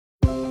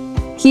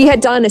He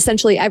had done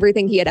essentially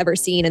everything he had ever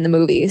seen in the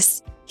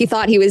movies. He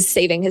thought he was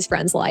saving his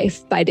friend's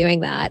life by doing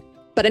that.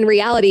 But in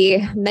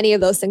reality, many of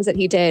those things that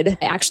he did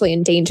actually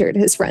endangered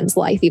his friend's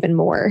life even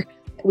more.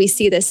 We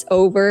see this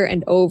over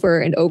and over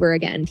and over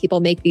again. People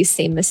make these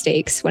same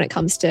mistakes when it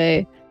comes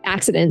to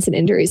accidents and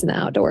injuries in the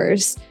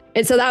outdoors.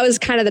 And so that was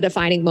kind of the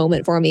defining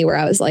moment for me where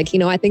I was like,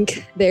 I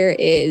think there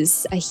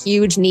is a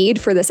huge need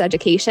for this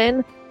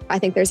education. I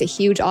think there's a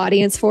huge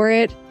audience for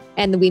it,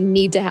 and we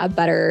need to have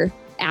better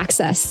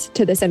access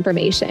to this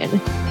information.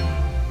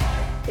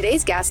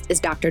 Today's guest is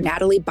Dr.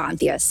 Natalie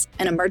Bonthius,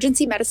 an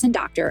emergency medicine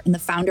doctor and the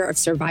founder of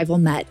Survival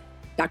Med.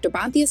 Dr.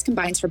 Bonthius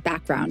combines her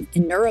background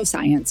in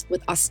neuroscience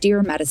with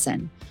austere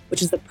medicine,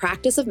 which is the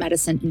practice of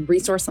medicine in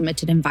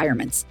resource-limited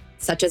environments,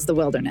 such as the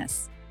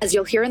wilderness. As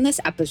you'll hear in this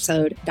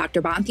episode,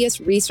 Dr. Bonthius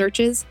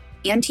researches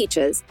and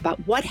teaches about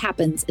what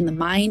happens in the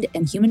mind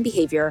and human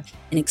behavior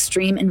in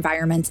extreme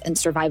environments and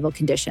survival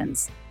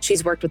conditions.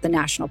 She's worked with the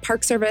National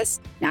Park Service,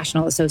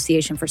 National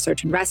Association for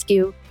Search and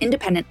Rescue,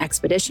 independent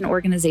expedition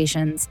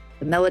organizations,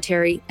 the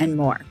military, and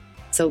more.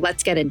 So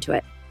let's get into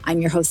it.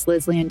 I'm your host,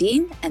 Liz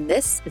Landine, and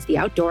this is The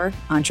Outdoor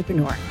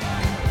Entrepreneur.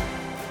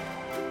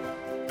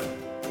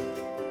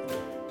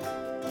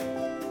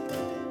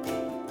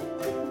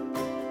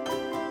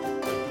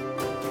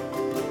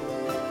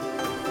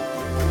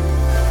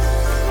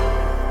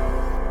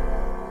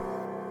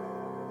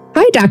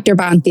 Hi, Dr.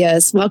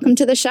 Bonthius. Welcome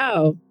to the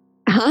show.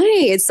 Hi,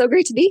 it's so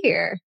great to be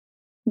here.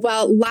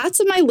 Well, lots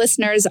of my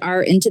listeners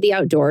are into the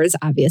outdoors,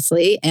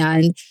 obviously,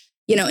 and,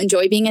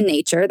 enjoy being in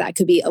nature. That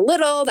could be a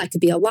little, that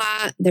could be a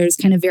lot. There's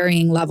kind of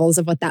varying levels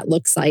of what that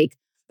looks like.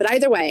 But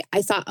either way,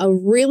 I thought a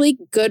really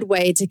good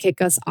way to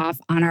kick us off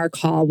on our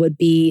call would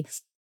be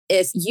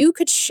if you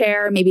could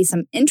share maybe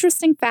some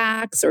interesting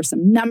facts or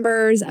some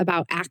numbers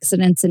about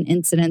accidents and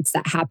incidents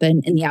that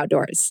happen in the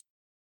outdoors.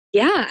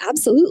 Yeah,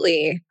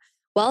 absolutely.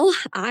 Well,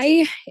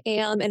 I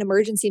am an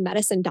emergency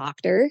medicine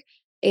doctor,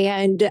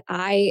 and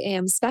I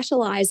am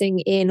specializing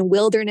in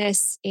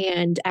wilderness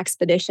and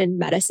expedition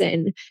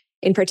medicine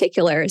in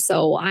particular.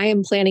 So I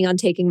am planning on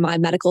taking my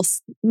medical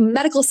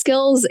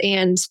skills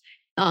and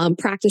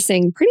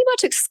practicing pretty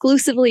much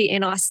exclusively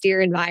in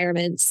austere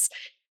environments.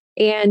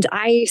 And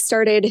I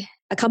started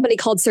a company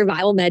called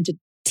Survival Med to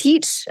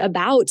teach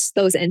about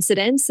those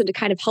incidents and to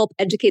kind of help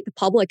educate the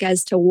public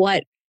as to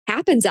what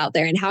happens out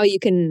there and how you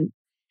can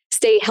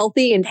stay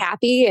healthy and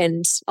happy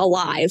and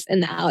alive in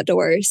the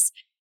outdoors.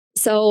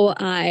 So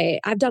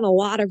I've done a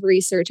lot of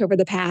research over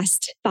the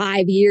past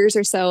 5 years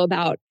or so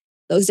about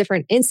those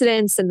different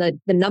incidents and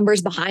the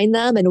numbers behind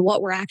them and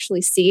what we're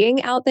actually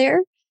seeing out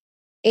there.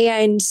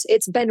 And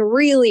it's been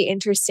really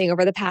interesting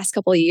over the past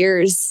couple of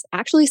years,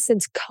 actually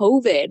since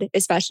COVID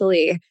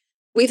especially.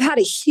 We've had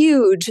a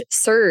huge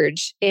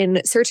surge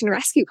in search and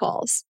rescue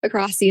calls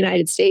across the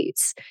United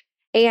States.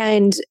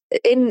 And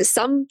in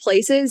some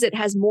places, it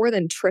has more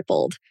than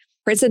tripled.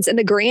 For instance, in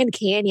the Grand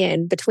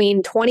Canyon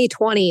between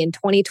 2020 and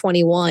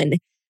 2021,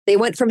 they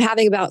went from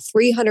having about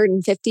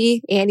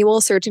 350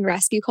 annual search and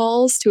rescue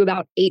calls to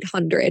about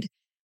 800.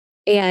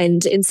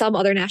 And in some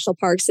other national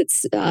parks,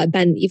 it's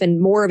been even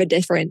more of a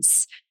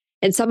difference.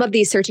 And some of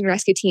these search and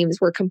rescue teams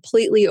were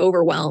completely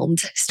overwhelmed,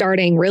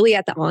 starting really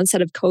at the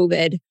onset of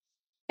COVID.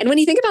 And when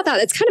you think about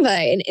that, it's kind of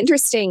an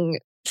interesting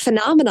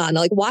phenomenon.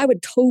 Like, why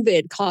would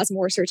COVID cause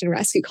more search and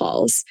rescue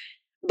calls?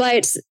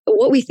 But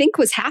what we think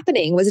was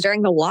happening was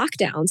during the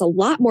lockdowns, a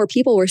lot more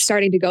people were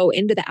starting to go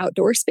into the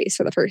outdoor space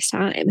for the first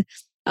time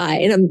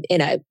in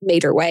a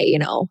major way,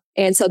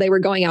 And so they were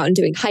going out and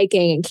doing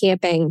hiking and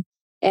camping,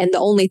 and the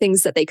only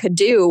things that they could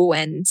do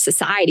when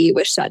society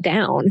was shut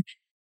down.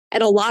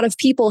 And a lot of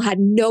people had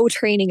no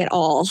training at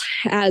all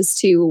as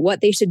to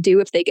what they should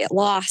do if they get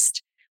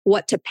lost,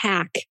 what to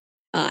pack,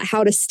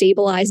 how to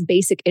stabilize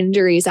basic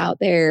injuries out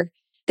there.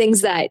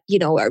 Things that,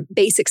 are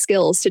basic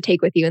skills to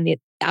take with you in the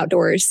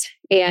outdoors.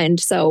 And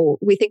so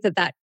we think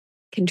that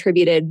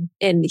contributed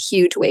in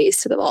huge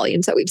ways to the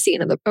volumes that we've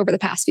seen over the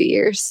past few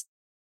years.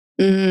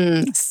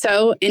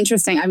 So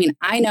interesting. I mean,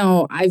 I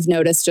know I've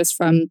noticed just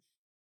from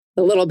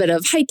the little bit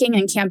of hiking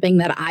and camping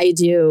that I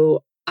do,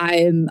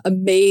 I'm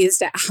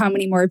amazed at how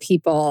many more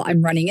people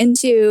I'm running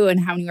into and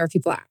how many more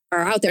people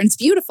are out there. And it's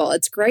beautiful.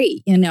 It's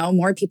great.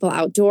 More people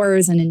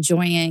outdoors and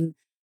enjoying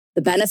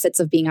the benefits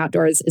of being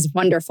outdoors is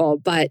wonderful.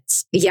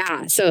 But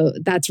yeah, so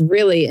that's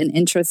really an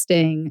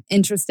interesting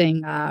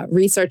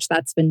research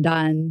that's been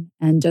done,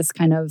 and just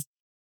kind of,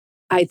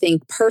 I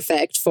think,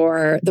 perfect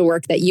for the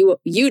work that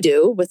you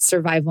do with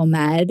Survival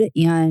Med.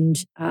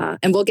 And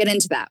we'll get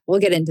into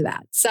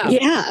that. So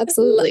yeah,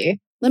 absolutely.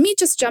 Let me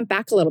just jump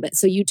back a little bit.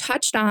 So you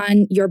touched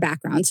on your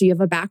background. So you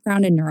have a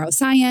background in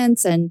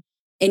neuroscience, and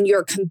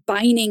you're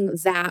combining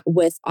that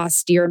with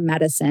austere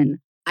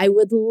medicine. I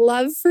would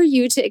love for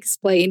you to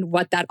explain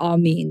what that all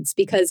means,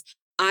 because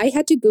I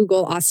had to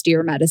Google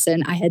austere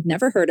medicine. I had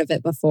never heard of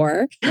it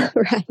before.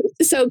 Right.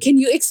 So can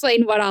you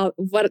explain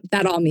what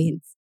that all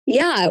means?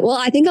 Yeah, well,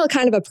 I think I'll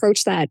kind of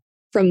approach that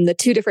from the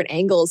two different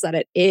angles that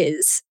it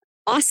is.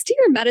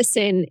 Austere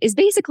medicine is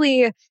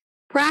basically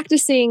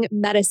practicing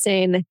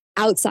medicine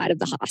outside of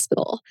the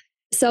hospital.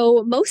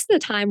 So most of the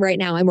time right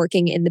now, I'm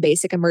working in the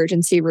basic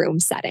emergency room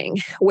setting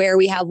where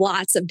we have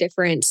lots of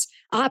different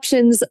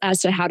options as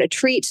to how to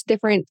treat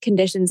different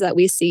conditions that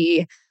we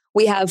see.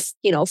 We have,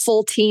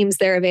 full teams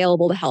there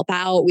available to help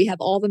out. We have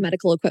all the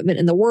medical equipment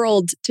in the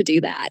world to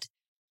do that.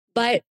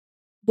 But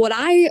what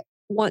I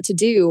want to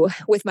do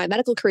with my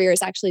medical career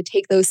is actually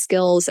take those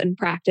skills and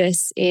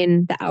practice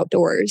in the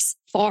outdoors,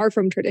 far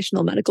from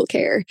traditional medical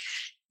care.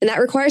 And that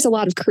requires a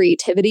lot of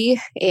creativity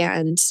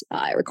and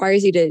it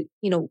requires you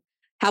to,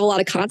 have a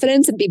lot of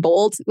confidence and be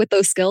bold with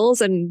those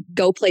skills and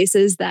go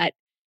places that,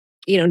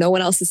 no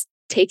one else is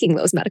taking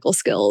those medical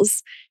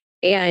skills.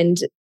 And,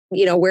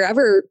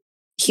 wherever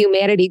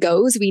humanity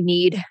goes, we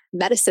need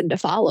medicine to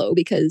follow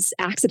because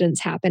accidents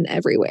happen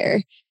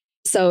everywhere.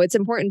 So it's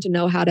important to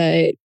know how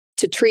to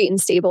treat and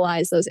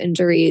stabilize those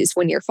injuries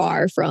when you're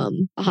far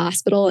from a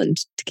hospital and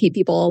to keep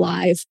people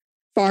alive,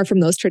 far from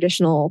those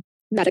traditional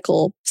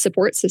medical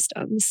support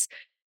systems.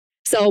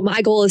 So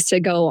my goal is to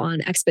go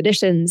on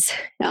expeditions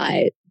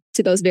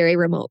to those very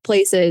remote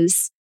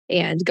places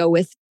and go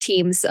with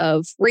teams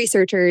of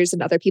researchers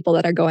and other people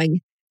that are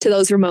going to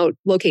those remote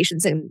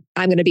locations. And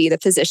I'm going to be the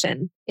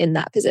physician in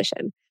that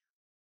position.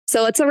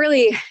 So it's a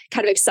really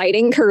kind of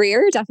exciting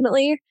career,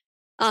 definitely.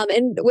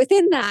 And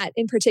within that,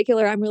 in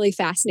particular, I'm really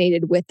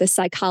fascinated with the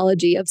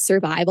psychology of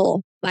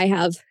survival. I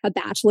have a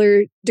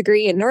bachelor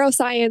degree in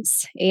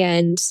neuroscience,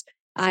 and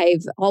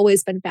I've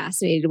always been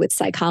fascinated with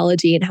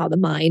psychology and how the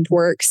mind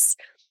works.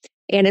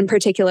 And in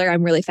particular,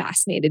 I'm really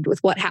fascinated with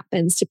what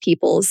happens to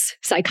people's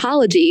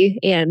psychology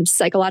and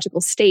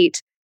psychological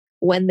state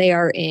when they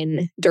are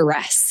in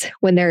duress,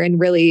 when they're in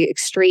really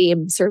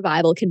extreme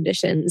survival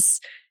conditions,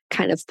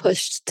 kind of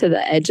pushed to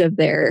the edge of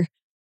their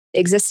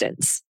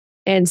existence.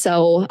 And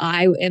so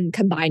I am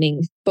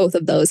combining both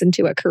of those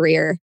into a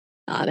career.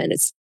 And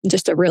it's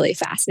just a really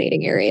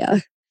fascinating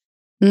area.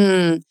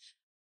 Mm.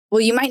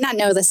 Well, you might not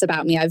know this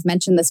about me. I've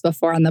mentioned this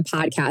before on the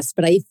podcast,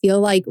 but I feel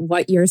like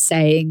what you're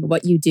saying,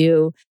 what you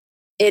do,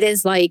 it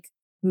is like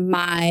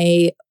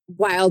my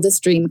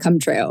wildest dream come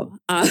true.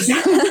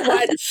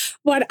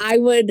 What I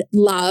would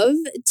love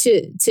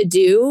to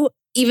do,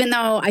 even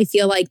though I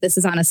feel like this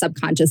is on a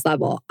subconscious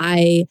level.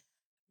 I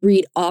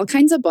read all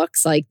kinds of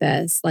books like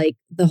this, like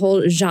the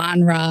whole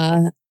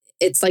genre.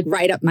 It's like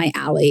right up my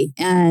alley.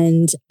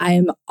 And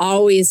I'm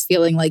always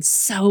feeling like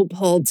so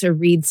pulled to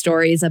read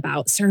stories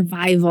about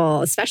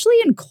survival, especially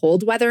in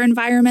cold weather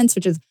environments,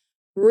 which is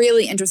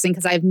really interesting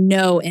because I have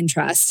no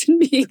interest in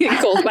being in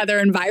cold weather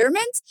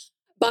environments.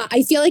 But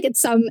I feel like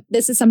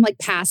this is some like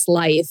past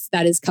life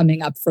that is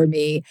coming up for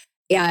me.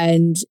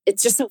 And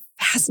it's just so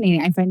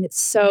fascinating. I find it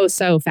so,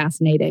 so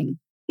fascinating.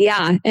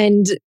 Yeah.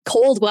 And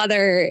cold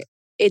weather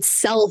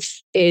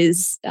itself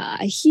is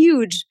a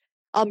huge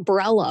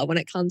umbrella when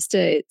it comes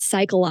to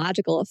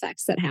psychological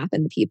effects that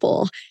happen to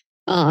people.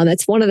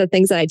 It's one of the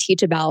things that I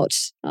teach about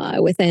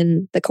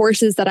within the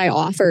courses that I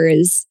offer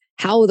is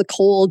how the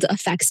cold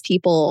affects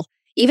people,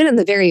 even in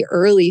the very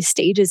early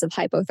stages of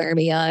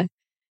hypothermia.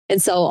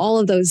 And so all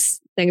of those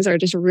things are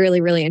just really,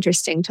 really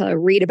interesting to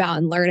read about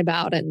and learn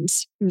about, and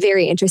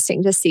very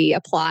interesting to see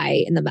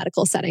apply in the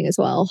medical setting as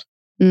well.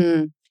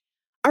 Mm.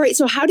 All right.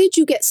 So how did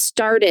you get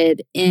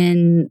started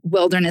in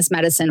wilderness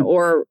medicine,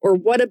 or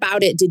what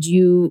about it did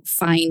you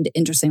find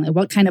interesting? Like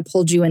what kind of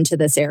pulled you into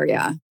this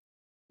area?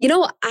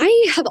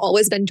 I have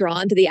always been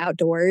drawn to the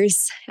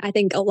outdoors. I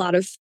think a lot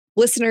of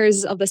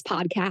listeners of this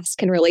podcast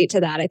can relate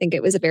to that. I think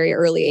it was a very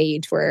early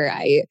age where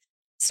I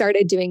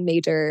started doing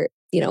major,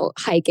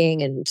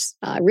 hiking and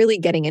really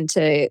getting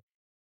into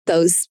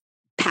those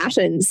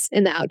passions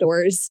in the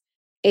outdoors.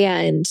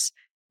 And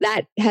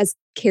that has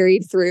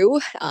carried through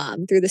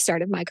the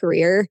start of my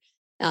career.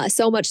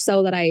 So much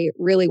so that I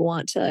really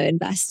want to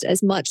invest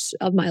as much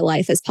of my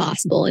life as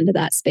possible into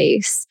that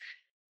space.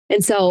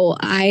 And so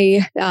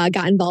I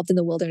got involved in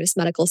the Wilderness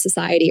Medical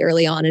Society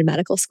early on in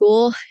medical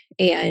school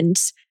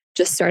and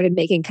just started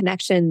making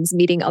connections,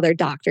 meeting other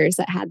doctors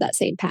that had that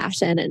same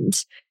passion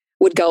and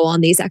would go on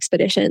these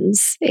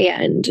expeditions.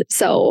 And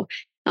so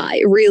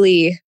it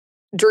really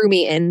drew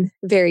me in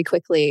very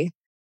quickly.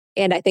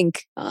 And I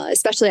think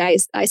especially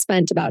I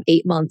spent about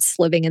 8 months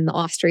living in the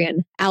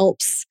Austrian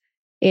Alps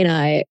in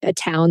a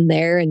town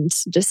there and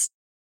just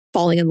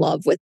falling in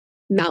love with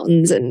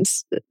mountains and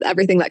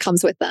everything that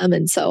comes with them.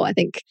 And so I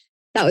think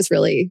that was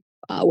really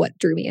what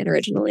drew me in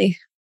originally.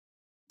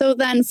 So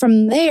then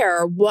from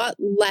there, what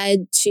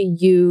led to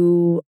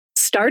you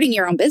starting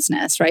your own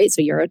business, right?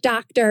 So you're a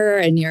doctor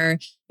and you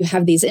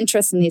have these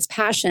interests and these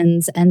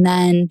passions, and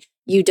then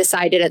you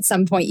decided at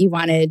some point you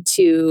wanted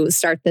to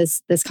start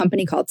this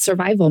company called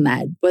Survival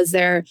Med. Was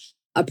there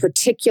a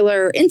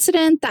particular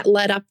incident that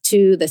led up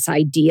to this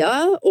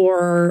idea,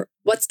 or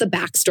what's the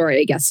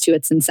backstory, I guess, to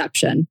its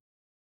inception?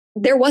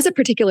 There was a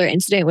particular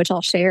incident, which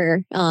I'll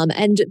share.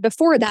 And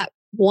before that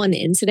one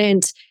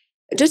incident,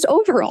 just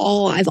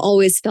overall, I've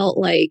always felt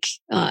like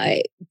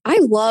I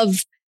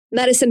love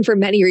medicine for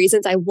many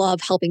reasons. I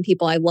love helping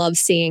people. I love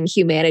seeing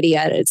humanity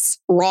at its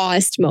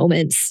rawest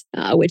moments,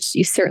 which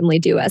you certainly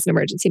do as an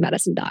emergency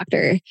medicine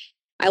doctor.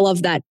 I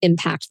love that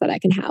impact that I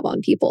can have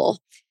on people.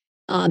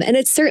 And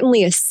it's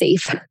certainly a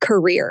safe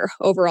career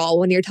overall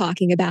when you're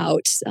talking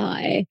about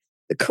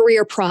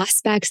career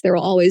prospects. There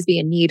will always be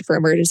a need for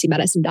emergency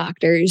medicine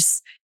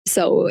doctors.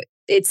 So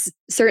it's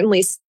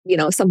certainly,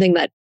 something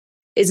that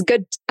is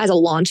good as a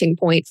launching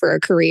point for a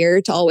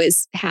career to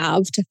always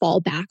have to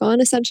fall back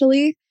on,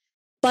 essentially.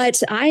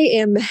 But I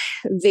am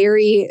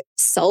very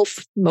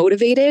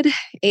self-motivated.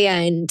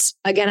 And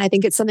again, I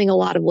think it's something a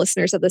lot of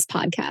listeners of this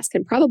podcast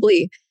can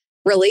probably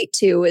relate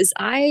to is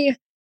I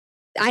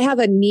have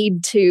a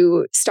need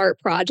to start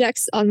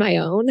projects on my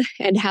own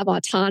and have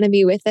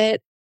autonomy with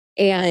it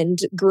and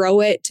grow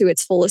it to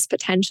its fullest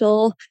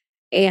potential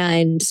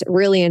and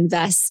really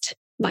invest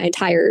my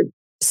entire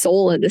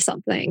soul into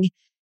something.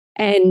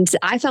 And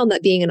I found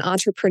that being an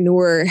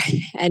entrepreneur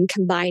and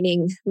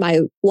combining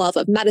my love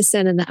of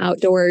medicine and the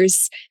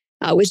outdoors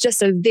was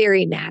just a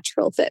very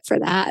natural fit for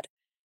that.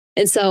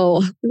 And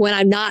so when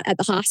I'm not at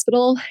the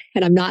hospital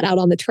and I'm not out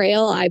on the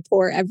trail, I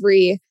pour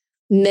every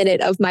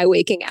minute of my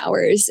waking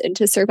hours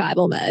into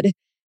survival med.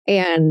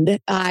 And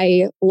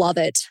I love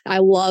it. I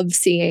love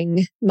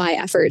seeing my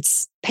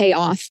efforts pay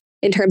off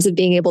in terms of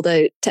being able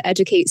to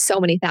educate so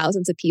many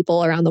thousands of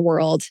people around the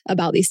world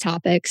about these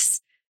topics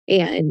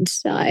and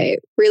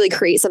really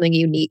create something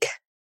unique.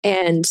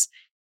 And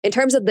in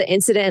terms of the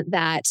incident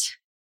that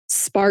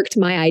sparked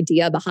my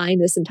idea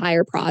behind this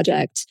entire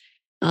project,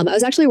 I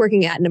was actually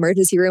working at an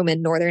emergency room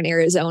in northern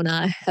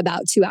Arizona,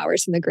 about 2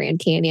 hours from the Grand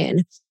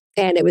Canyon.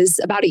 And it was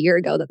about a year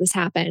ago that this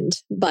happened.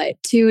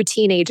 But two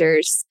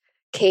teenagers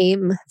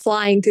came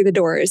flying through the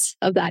doors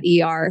of that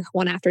ER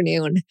one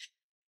afternoon,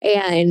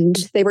 and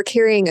they were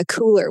carrying a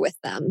cooler with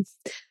them.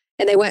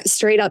 And they went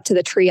straight up to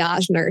the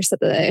triage nurse at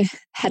the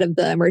head of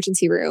the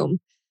emergency room.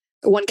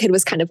 One kid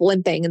was kind of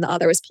limping and the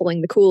other was pulling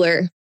the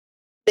cooler.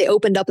 They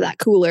opened up that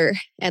cooler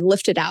and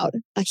lifted out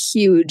a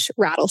huge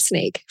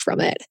rattlesnake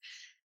from it.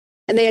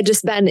 And they had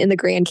just been in the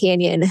Grand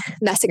Canyon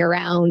messing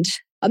around.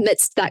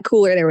 Amidst that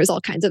cooler, there was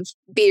all kinds of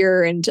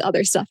beer and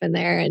other stuff in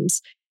there. And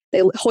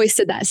they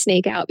hoisted that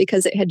snake out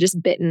because it had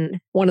just bitten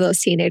one of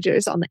those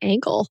teenagers on the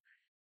ankle.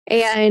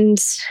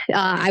 And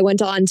I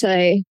went on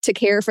to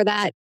care for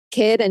that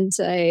kid and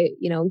to,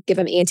 give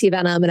him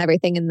anti-venom and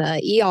everything in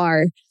the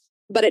ER.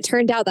 But it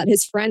turned out that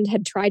his friend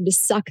had tried to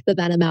suck the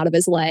venom out of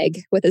his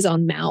leg with his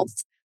own mouth.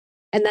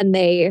 And then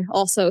they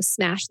also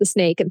smashed the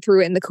snake and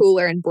threw it in the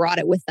cooler and brought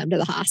it with them to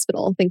the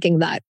hospital, thinking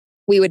that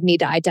we would need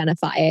to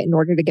identify it in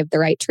order to give the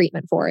right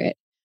treatment for it.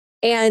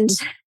 And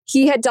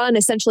he had done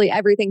essentially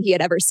everything he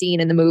had ever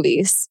seen in the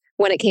movies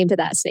when it came to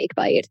that snake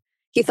bite.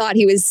 He thought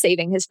he was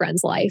saving his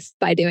friend's life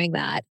by doing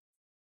that.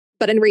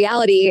 But in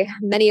reality,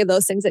 many of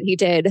those things that he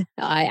did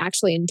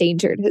actually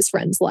endangered his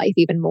friend's life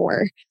even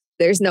more.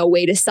 There's no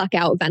way to suck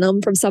out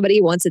venom from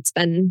somebody once it's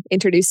been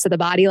introduced to the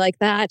body like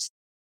that.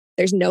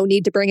 There's no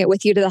need to bring it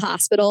with you to the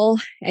hospital.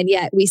 And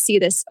yet we see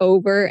this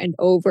over and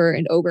over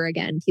and over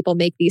again. People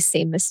make these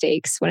same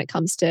mistakes when it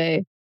comes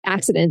to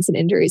accidents and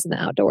injuries in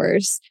the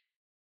outdoors.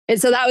 And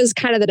so that was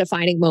kind of the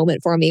defining moment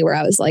for me where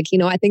I was like,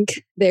 I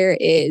think there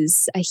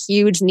is a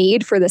huge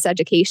need for this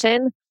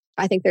education.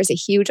 I think there's a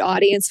huge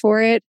audience for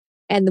it.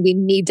 And we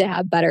need to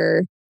have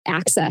better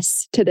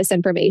access to this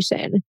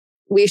information.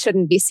 We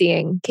shouldn't be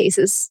seeing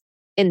cases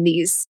in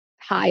these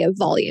high of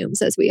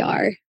volumes as we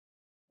are.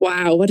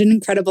 Wow, what an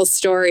incredible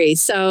story.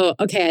 So,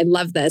 okay, I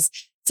love this.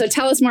 So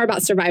tell us more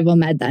about Survival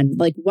Med then.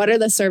 Like, what are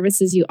the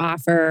services you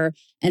offer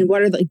and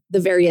what are the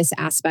various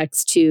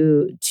aspects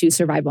to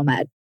Survival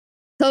Med?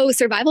 So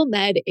Survival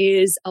Med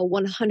is a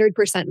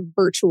 100%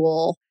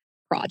 virtual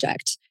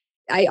project.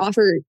 I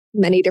offer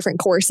many different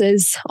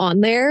courses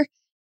on there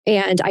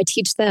and I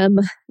teach them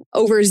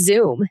over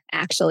Zoom,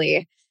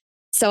 actually.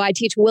 So I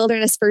teach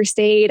wilderness first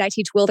aid, I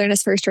teach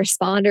wilderness first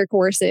responder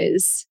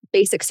courses,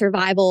 basic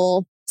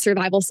survival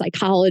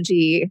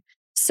psychology,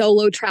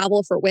 solo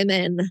travel for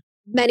women,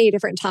 many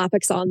different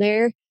topics on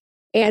there.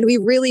 And we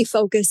really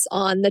focus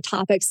on the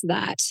topics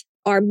that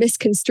are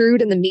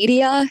misconstrued in the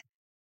media.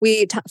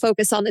 We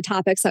focus on the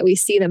topics that we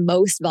see the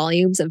most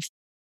volumes of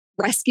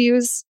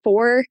rescues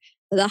for,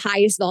 the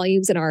highest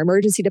volumes in our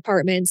emergency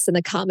departments and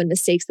the common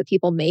mistakes that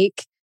people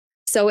make.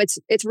 So it's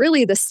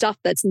really the stuff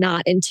that's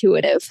not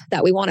intuitive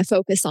that we want to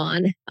focus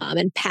on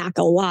and pack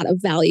a lot of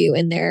value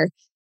in there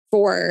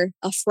for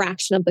a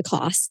fraction of the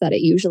cost that it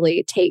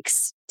usually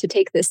takes to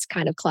take this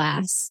kind of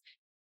class.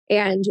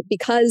 And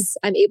because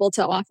I'm able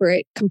to offer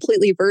it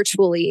completely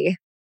virtually,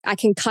 I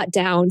can cut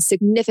down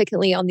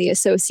significantly on the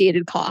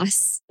associated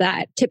costs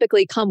that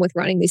typically come with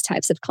running these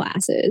types of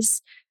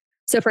classes.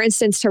 So for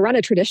instance, to run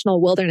a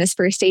traditional wilderness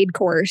first aid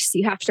course,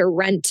 you have to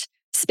rent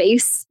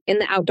space in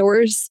the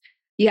outdoors.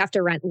 You have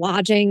to rent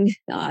lodging,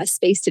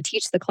 space to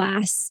teach the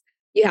class.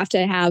 You have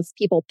to have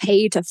people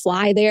pay to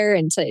fly there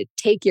and to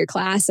take your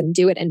class and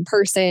do it in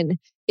person.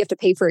 You have to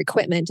pay for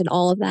equipment and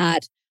all of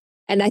that.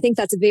 And I think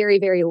that's very,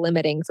 very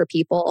limiting for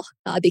people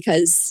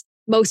because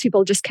most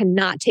people just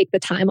cannot take the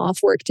time off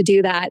work to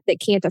do that. They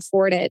can't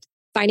afford it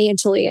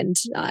financially and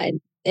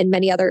in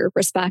many other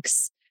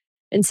respects.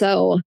 And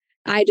so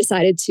I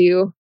decided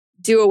to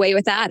do away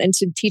with that and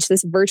to teach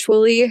this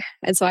virtually.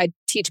 And so I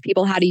teach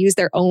people how to use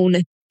their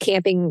own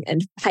camping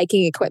and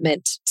hiking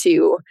equipment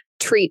to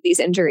treat these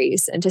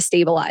injuries and to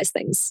stabilize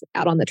things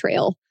out on the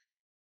trail.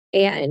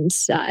 And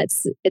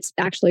it's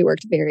actually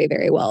worked very,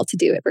 very well to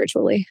do it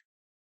virtually.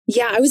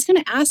 Yeah, I was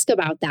going to ask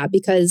about that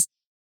because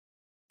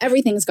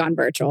everything's gone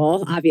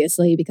virtual,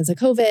 obviously, because of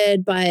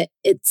COVID, but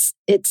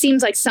it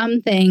seems like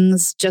some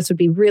things just would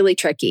be really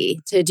tricky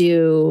to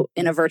do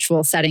in a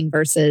virtual setting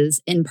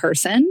versus in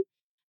person.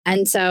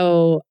 And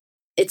so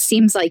it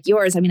seems like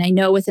yours, I mean, I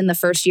know within the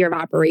first year of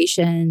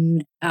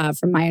operation,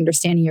 from my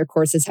understanding, your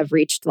courses have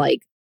reached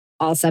like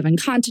all 7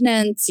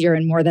 continents. You're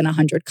in more than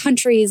 100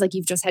 countries. Like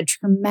you've just had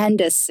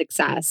tremendous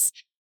success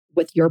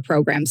with your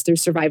programs through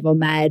Survival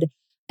Med.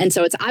 And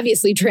so it's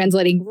obviously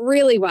translating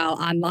really well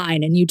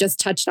online. And you just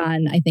touched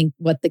on, I think,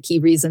 what the key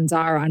reasons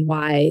are on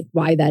why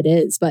that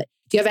is. But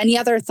do you have any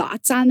other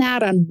thoughts on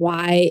that, on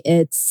why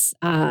it's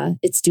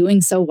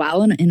doing so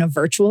well in a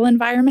virtual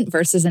environment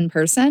versus in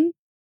person?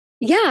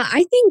 Yeah,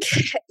 I think,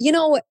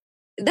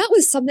 that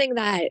was something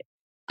that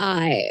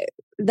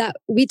that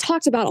we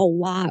talked about a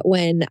lot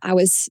when I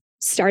was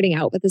starting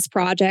out with this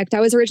project. I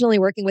was originally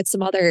working with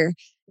some other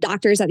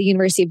doctors at the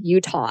University of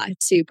Utah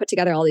to put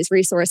together all these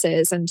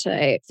resources and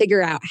to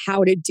figure out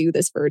how to do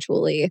this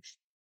virtually.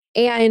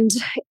 And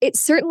it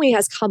certainly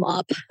has come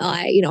up,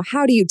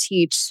 how do you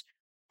teach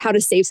how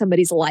to save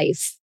somebody's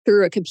life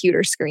through a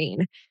computer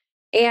screen?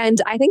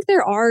 And I think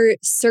there are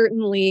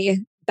certainly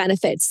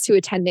benefits to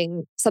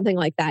attending something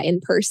like that in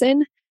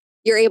person.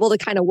 You're able to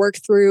kind of work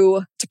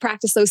through to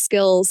practice those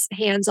skills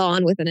hands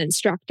on with an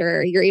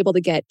instructor. You're able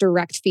to get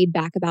direct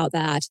feedback about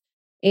that.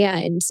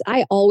 And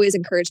I always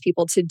encourage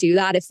people to do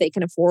that if they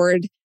can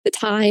afford the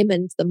time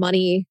and the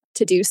money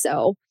to do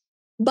so.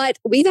 But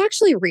we've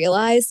actually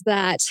realized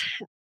that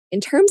in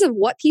terms of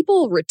what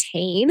people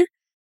retain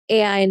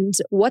and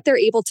what they're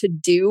able to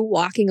do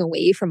walking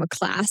away from a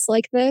class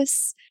like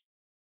this,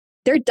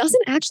 there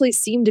doesn't actually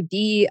seem to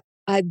be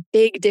a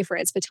big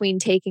difference between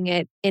taking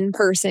it in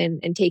person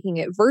and taking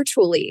it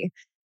virtually.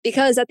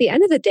 Because at the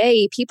end of the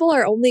day, people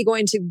are only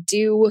going to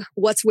do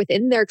what's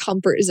within their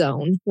comfort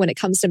zone when it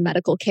comes to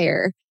medical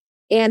care.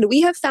 And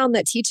we have found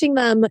that teaching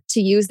them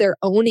to use their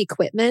own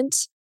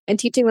equipment and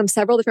teaching them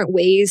several different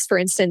ways, for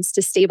instance,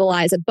 to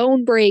stabilize a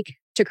bone break,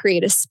 to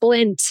create a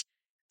splint,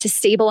 to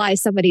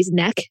stabilize somebody's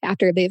neck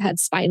after they've had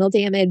spinal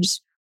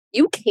damage,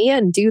 you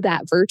can do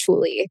that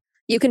virtually.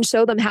 You can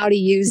show them how to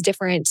use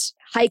different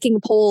hiking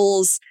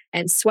poles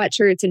and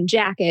sweatshirts and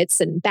jackets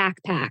and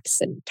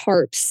backpacks and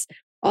tarps,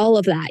 all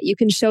of that. You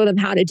can show them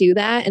how to do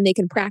that and they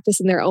can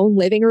practice in their own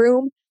living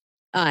room.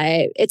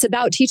 It's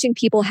about teaching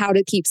people how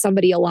to keep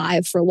somebody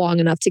alive for long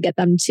enough to get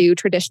them to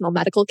traditional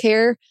medical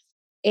care.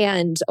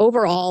 And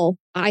overall,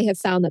 I have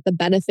found that the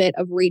benefit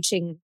of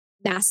reaching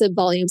massive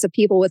volumes of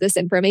people with this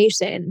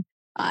information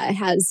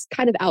has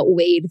kind of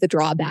outweighed the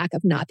drawback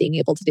of not being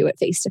able to do it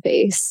face to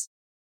face.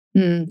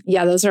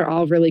 Yeah, those are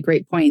all really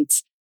great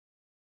points.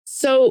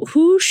 So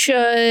who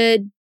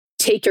should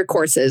take your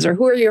courses, or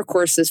who are your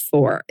courses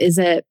for? Is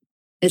it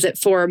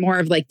for more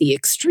of like the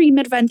extreme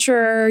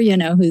adventurer,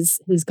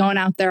 who's going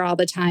out there all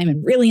the time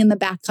and really in the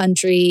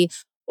backcountry?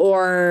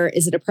 Or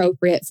is it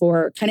appropriate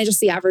for kind of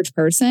just the average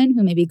person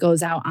who maybe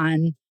goes out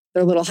on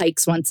their little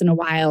hikes once in a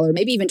while, or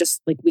maybe even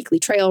just like weekly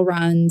trail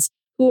runs?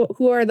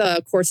 Who are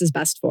the courses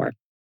best for?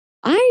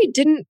 I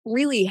didn't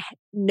really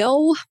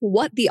know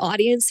what the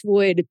audience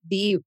would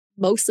be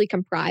mostly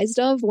comprised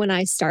of when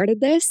I started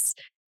this.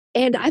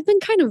 And I've been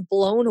kind of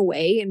blown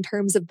away in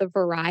terms of the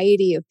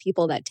variety of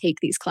people that take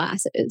these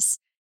classes.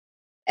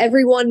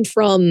 Everyone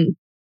from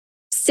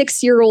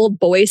 6-year-old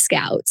Boy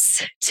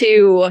Scouts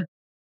to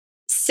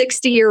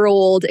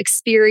 60-year-old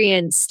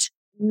experienced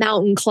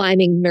mountain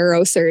climbing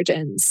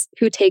neurosurgeons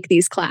who take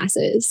these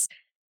classes.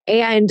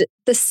 And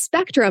the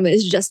spectrum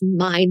is just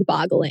mind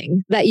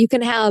boggling that you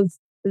can have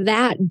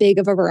that big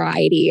of a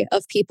variety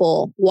of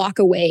people walk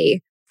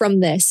away from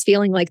this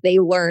feeling like they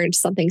learned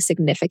something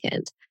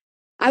significant.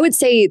 I would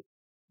say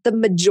the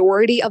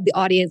majority of the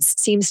audience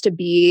seems to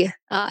be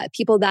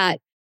people that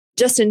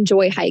just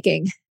enjoy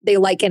hiking. They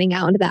like getting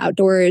out into the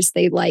outdoors.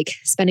 They like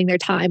spending their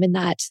time in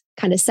that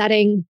kind of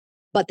setting,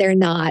 but they're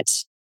not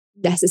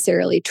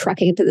necessarily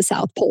trekking to the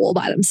South Pole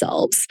by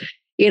themselves.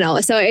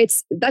 So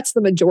that's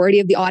the majority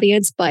of the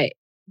audience, but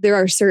there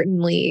are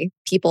certainly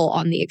people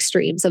on the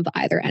extremes of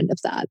either end of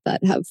that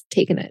have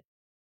taken it.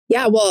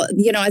 Yeah, well,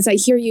 as I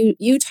hear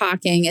you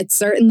talking, it's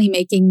certainly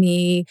making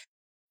me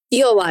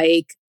feel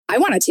like I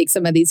want to take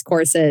some of these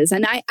courses.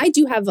 And I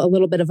do have a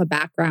little bit of a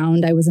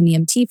background. I was an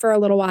EMT for a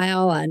little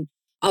while and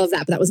all of that,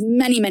 but that was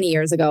many, many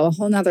years ago, a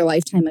whole nother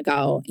lifetime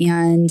ago.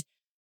 And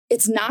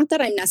it's not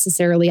that I'm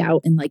necessarily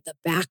out in like the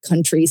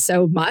backcountry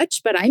so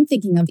much, but I'm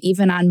thinking of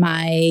even on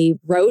my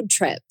road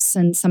trips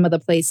and some of the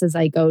places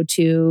I go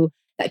to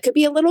that could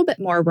be a little bit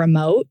more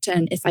remote.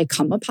 And if I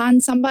come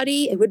upon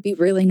somebody, it would be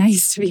really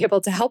nice to be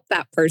able to help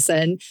that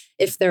person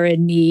if they're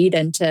in need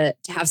and to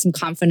have some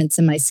confidence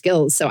in my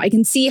skills. So I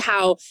can see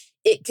how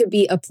it could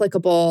be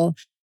applicable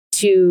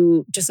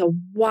to just a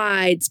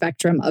wide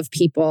spectrum of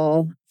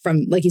people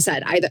from, like you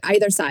said,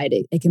 either side.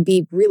 It can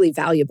be really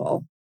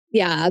valuable.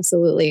 Yeah,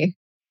 absolutely.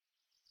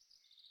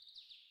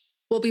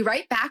 We'll be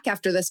right back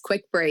after this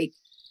quick break.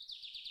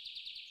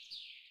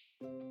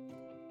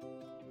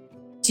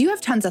 Do you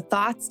have tons of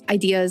thoughts,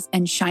 ideas,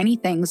 and shiny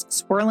things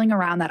swirling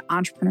around that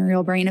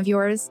entrepreneurial brain of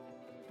yours?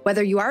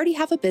 Whether you already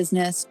have a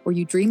business or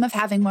you dream of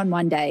having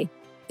one day,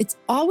 it's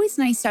always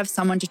nice to have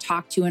someone to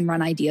talk to and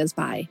run ideas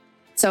by.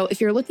 So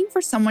if you're looking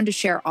for someone to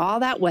share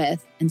all that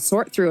with and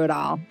sort through it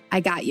all,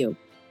 I got you.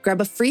 Grab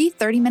a free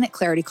 30-minute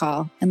clarity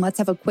call and let's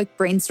have a quick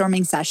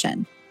brainstorming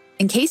session.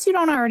 In case you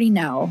don't already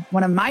know,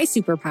 one of my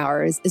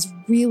superpowers is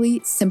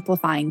really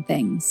simplifying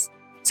things.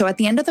 So at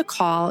the end of the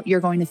call, you're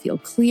going to feel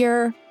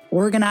clear,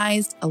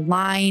 organized,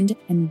 aligned,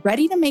 and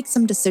ready to make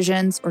some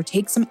decisions or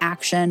take some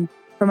action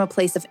from a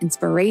place of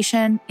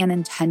inspiration and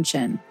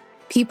intention.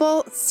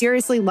 People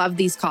seriously love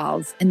these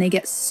calls and they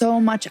get so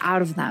much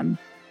out of them.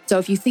 So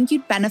if you think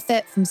you'd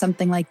benefit from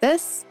something like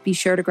this, be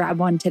sure to grab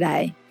one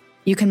today.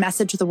 You can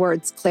message the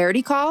words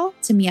Clarity Call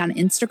to me on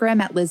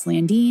Instagram at Liz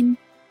Landine,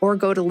 or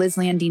go to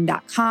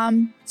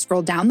lizlandine.com,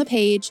 scroll down the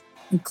page,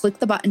 and click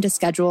the button to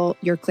schedule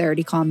your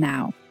Clarity Call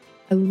now.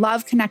 I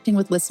love connecting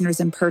with listeners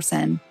in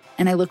person,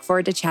 and I look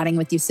forward to chatting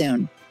with you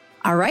soon.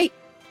 All right,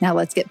 now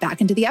let's get back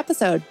into the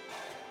episode.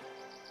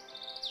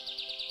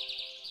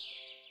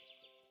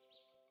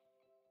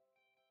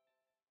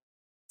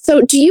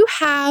 So do you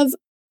have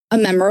a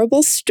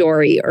memorable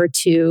story or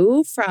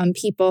two from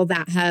people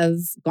that have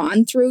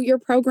gone through your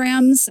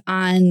programs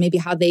on maybe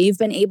how they've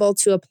been able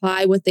to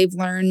apply what they've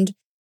learned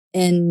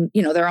in,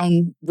 their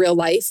own real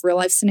life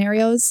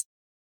scenarios?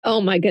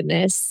 Oh my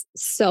goodness.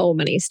 So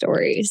many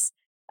stories.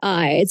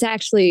 It's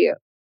actually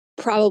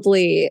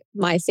probably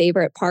my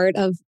favorite part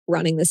of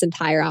running this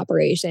entire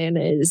operation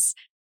is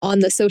on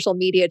the social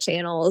media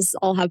channels.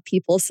 I'll have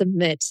people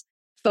submit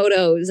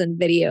photos and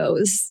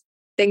videos,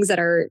 things that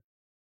are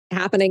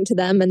happening to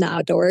them in the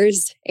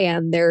outdoors,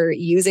 and they're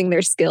using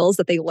their skills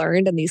that they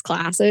learned in these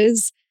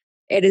classes.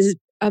 It is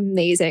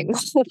amazing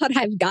what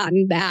I've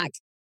gotten back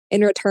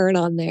in return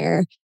on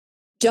there.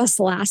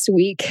 Just last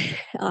week,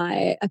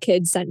 a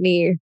kid sent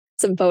me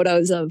some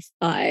photos of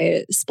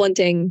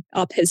splinting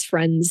up his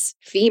friend's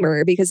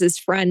femur because his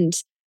friend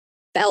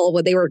fell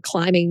when they were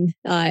climbing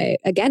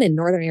again in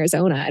northern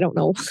Arizona. I don't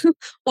know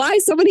why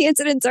so many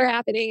incidents are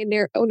happening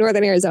in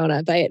northern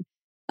Arizona, but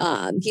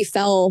he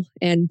fell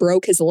and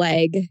broke his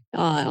leg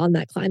on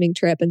that climbing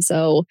trip. And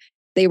so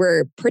they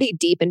were pretty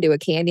deep into a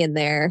canyon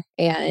there.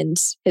 And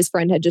his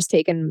friend had just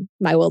taken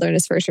my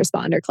wilderness first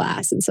responder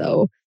class. And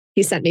so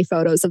he sent me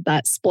photos of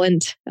that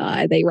splint.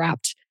 They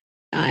wrapped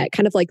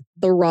kind of like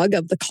the rug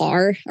of the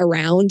car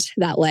around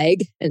that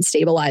leg and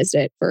stabilized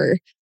it for,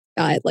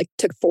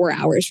 took 4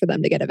 hours for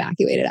them to get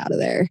evacuated out of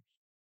there.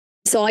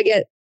 So I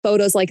get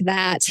photos like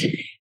that.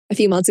 A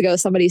few months ago,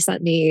 somebody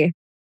sent me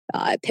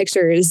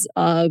pictures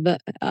of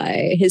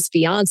his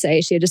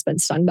fiance. She had just been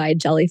stung by a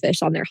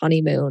jellyfish on their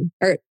honeymoon,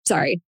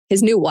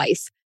 his new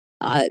wife.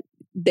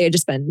 They had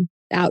just been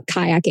out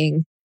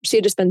kayaking. She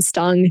had just been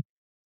stung,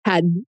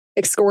 had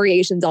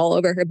excoriations all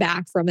over her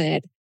back from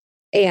it.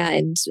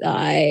 And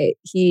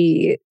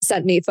he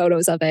sent me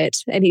photos of it.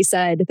 And he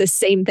said the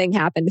same thing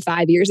happened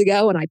 5 years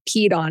ago. And I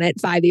peed on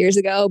it 5 years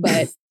ago,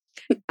 but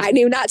I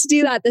knew not to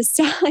do that this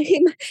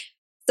time.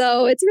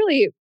 So it's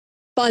really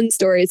fun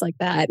stories like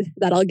that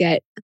I'll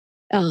get.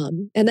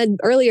 And then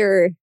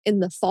earlier in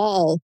the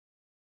fall,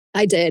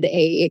 I did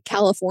a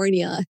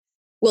California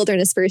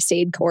wilderness first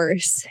aid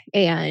course.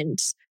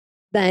 And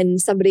then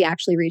somebody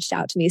actually reached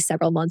out to me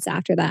several months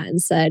after that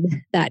and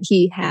said that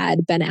he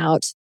had been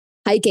out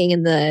hiking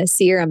in the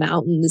Sierra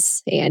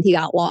Mountains and he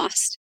got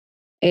lost.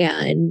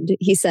 And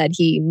he said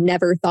he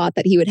never thought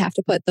that he would have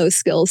to put those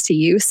skills to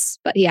use,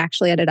 but he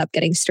actually ended up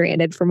getting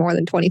stranded for more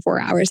than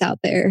 24 hours out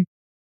there.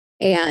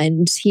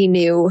 And he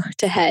knew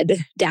to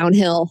head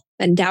downhill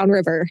and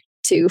downriver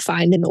to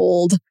find an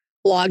old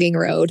logging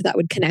road that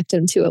would connect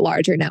him to a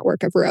larger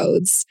network of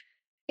roads.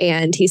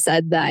 And he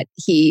said that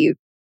he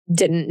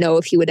didn't know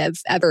if he would have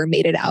ever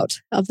made it out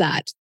of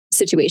that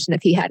situation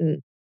if he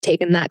hadn't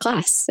taken that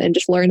class and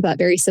just learned that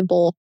very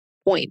simple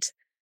point.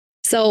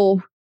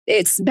 So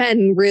it's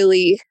been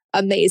really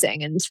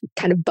amazing and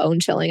kind of bone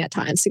chilling at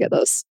times to get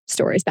those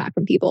stories back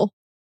from people.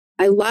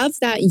 I love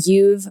that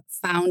you've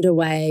found a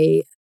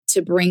way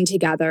to bring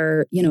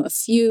together, a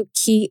few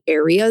key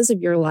areas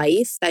of your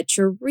life that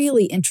you're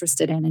really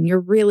interested in and you're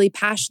really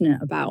passionate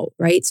about,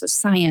 right? So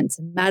science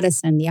and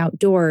medicine, the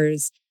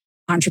outdoors,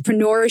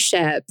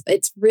 entrepreneurship.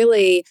 It's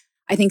really,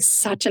 I think,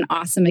 such an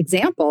awesome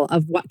example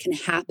of what can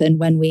happen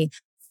when we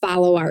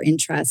follow our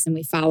interests and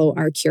we follow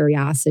our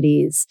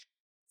curiosities.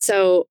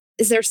 So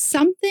is there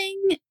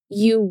something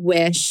you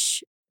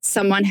wish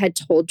someone had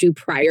told you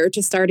prior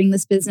to starting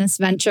this business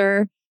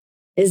venture?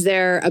 Is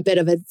there a bit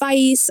of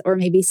advice or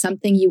maybe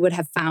something you would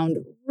have found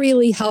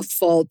really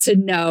helpful to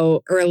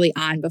know early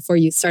on before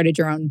you started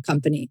your own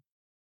company?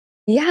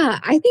 Yeah,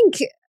 I think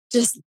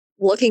just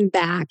looking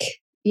back,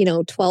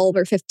 12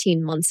 or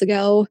 15 months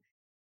ago,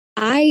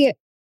 I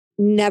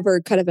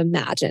never could have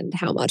imagined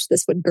how much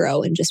this would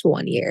grow in just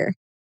 1 year.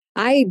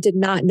 I did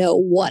not know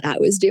what I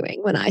was doing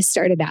when I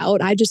started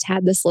out. I just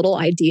had this little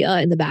idea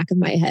in the back of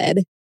my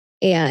head.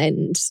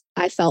 And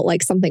I felt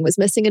like something was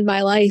missing in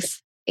my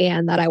life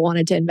and that I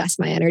wanted to invest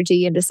my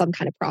energy into some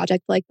kind of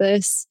project like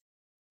this.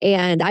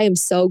 And I am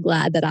so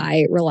glad that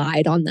I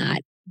relied on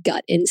that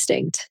gut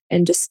instinct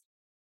and just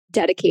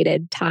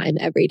dedicated time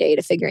every day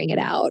to figuring it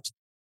out.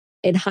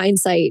 In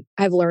hindsight,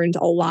 I've learned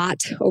a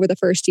lot over the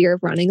first year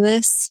of running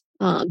this.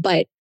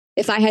 But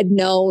if I had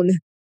known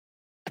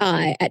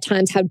at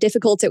times how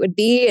difficult it would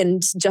be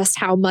and just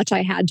how much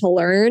I had to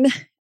learn,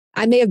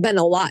 I may have been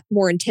a lot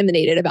more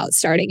intimidated about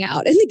starting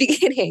out in the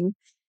beginning.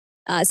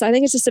 So I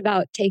think it's just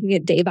about taking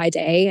it day by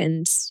day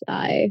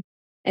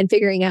and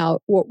figuring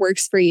out what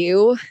works for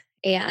you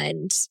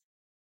and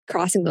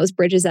crossing those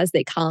bridges as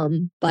they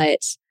come. But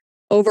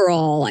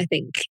overall, I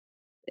think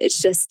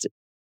it's just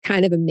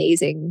kind of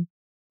amazing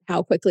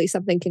how quickly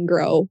something can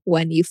grow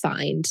when you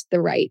find the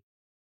right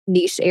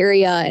niche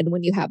area and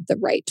when you have the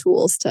right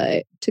tools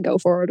to go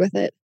forward with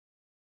it.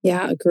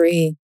 Yeah,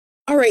 agree.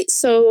 All right.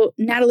 So,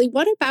 Natalie,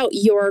 what about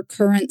your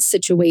current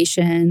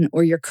situation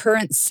or your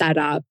current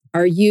setup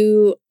are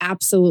you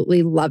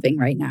absolutely loving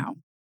right now?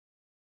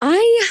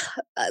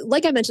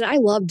 Like I mentioned, I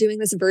love doing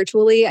this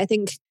virtually. I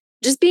think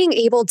just being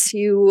able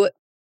to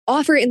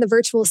offer it in the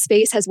virtual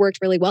space has worked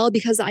really well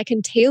because I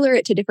can tailor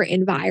it to different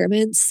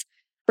environments.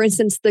 For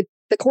instance, the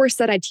course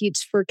that I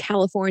teach for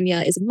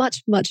California is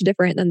much, much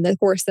different than the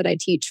course that I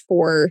teach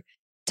for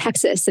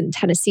Texas and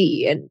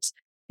Tennessee and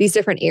these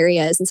different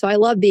areas. And so I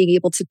love being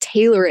able to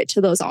tailor it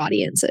to those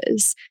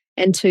audiences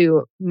and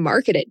to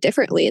market it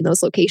differently in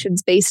those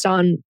locations based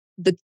on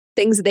the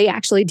things that they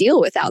actually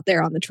deal with out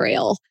there on the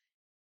trail.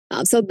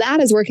 So that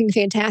is working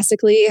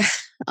fantastically.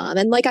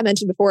 And like I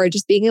mentioned before,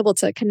 just being able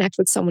to connect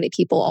with so many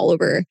people all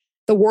over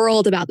the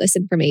world about this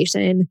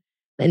information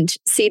and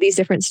see these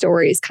different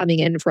stories coming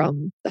in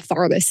from the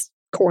farthest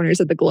corners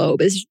of the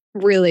globe is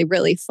really,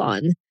 really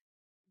fun.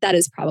 That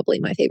is probably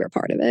my favorite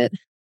part of it.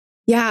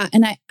 Yeah.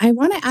 And I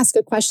want to ask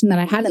a question that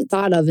I hadn't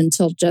thought of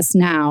until just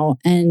now.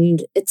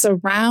 And it's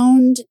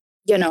around,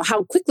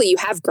 how quickly you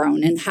have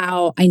grown and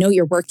how I know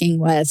you're working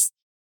with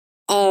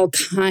all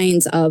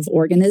kinds of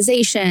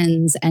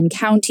organizations and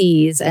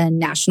counties and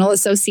national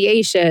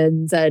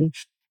associations and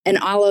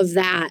all of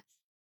that.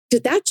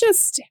 Did that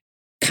just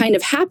kind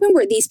of happen?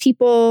 Were these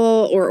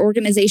people or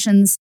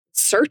organizations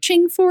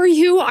searching for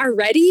you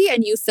already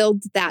and you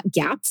filled that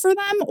gap for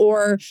them?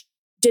 Or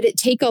did it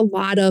take a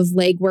lot of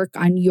legwork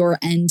on your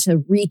end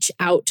to reach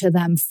out to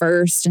them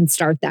first and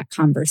start that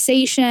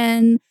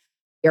conversation?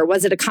 Or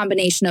was it a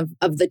combination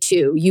of the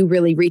two, you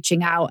really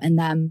reaching out and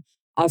them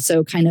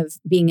also kind of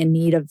being in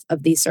need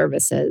of these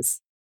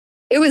services?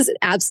 It was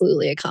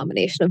absolutely a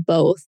combination of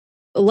both.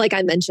 Like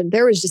I mentioned,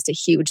 there was just a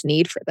huge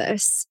need for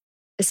this,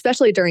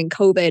 especially during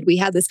COVID. We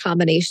had this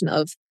combination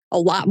of a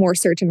lot more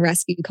search and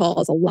rescue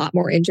calls, a lot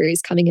more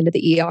injuries coming into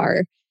the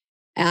ER.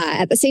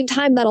 At the same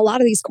time that a lot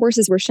of these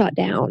courses were shut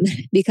down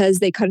because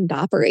they couldn't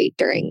operate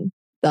during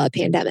the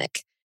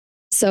pandemic.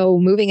 So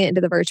moving it into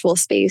the virtual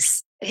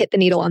space hit the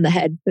needle on the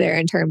head there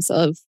in terms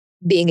of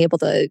being able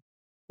to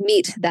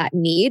meet that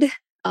need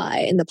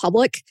in the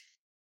public.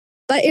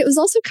 But it was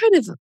also kind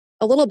of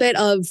a little bit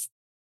of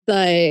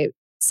the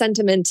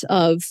sentiment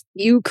of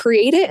you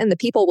create it and the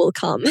people will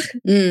come.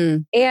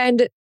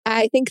 And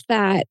I think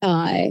that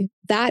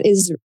that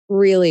is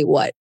really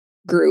what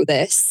grew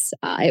this.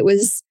 It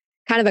was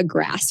kind of a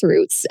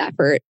grassroots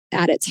effort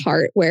at its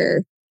heart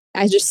where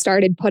I just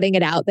started putting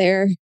it out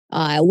there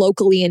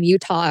locally in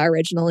Utah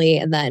originally,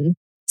 and then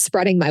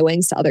spreading my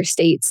wings to other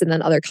states and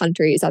then other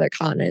countries, other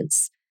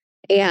continents.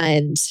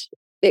 And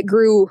it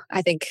grew,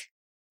 I think,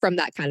 from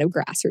that kind of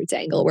grassroots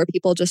angle where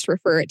people just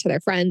refer it to their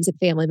friends and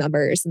family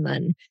members. And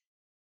then,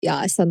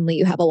 yeah, suddenly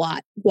you have a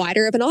lot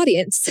wider of an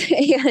audience.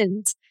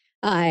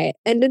 And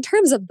in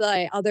terms of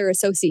the other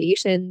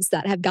associations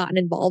that have gotten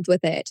involved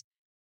with it,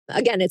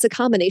 again, it's a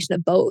combination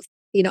of both.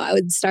 I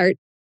would start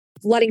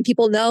letting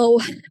people know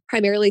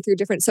primarily through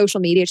different social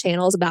media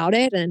channels about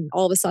it. And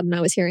all of a sudden I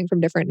was hearing from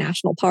different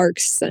national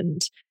parks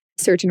and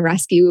search and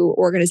rescue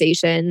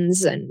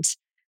organizations and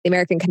the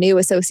American Canoe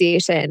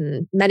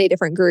Association, many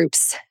different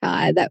groups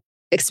that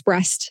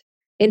expressed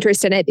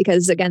interest in it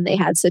because, again, they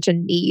had such a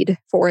need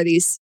for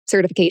these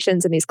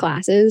certifications and these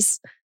classes.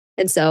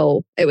 And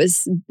so it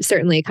was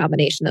certainly a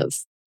combination of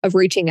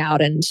reaching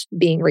out and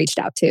being reached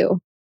out to.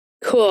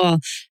 Cool.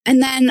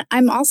 And then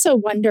I'm also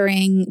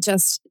wondering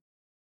just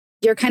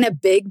your kind of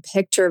big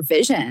picture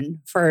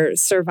vision for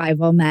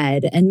survival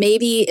med. And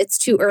maybe it's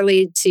too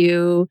early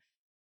to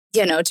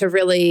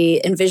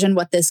really envision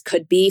what this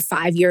could be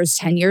 5 years,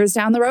 10 years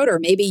down the road, or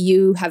maybe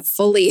you have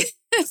fully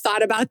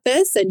thought about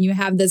this and you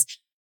have this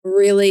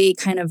really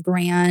kind of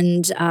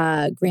grand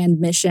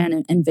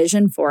mission and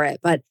vision for it.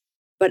 But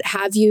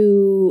have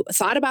you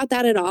thought about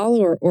that at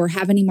all, or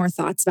have any more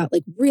thoughts about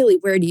like really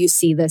where do you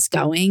see this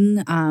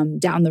going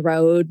down the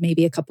road,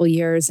 maybe a couple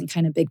years and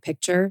kind of big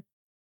picture?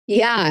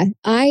 Yeah,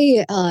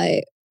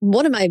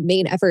 one of my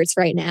main efforts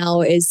right now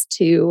is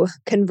to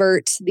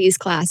convert these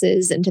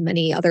classes into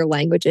many other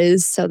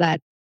languages so that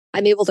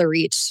I'm able to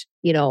reach,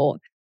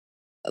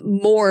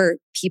 more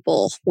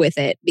people with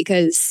it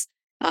because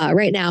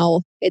right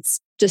now it's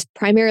just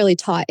primarily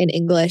taught in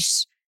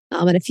English.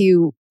 And a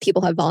few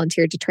people have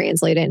volunteered to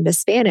translate it into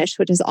Spanish,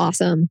 which is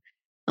awesome.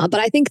 But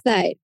I think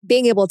that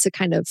being able to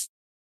kind of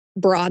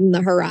broaden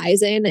the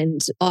horizon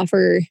and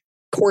offer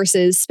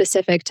courses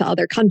specific to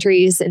other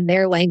countries in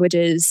their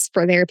languages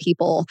for their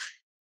people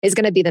is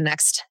going to be the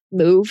next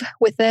move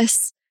with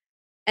this.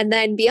 And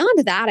then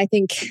beyond that, I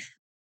think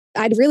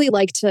I'd really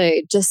like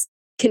to just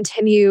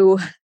continue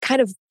kind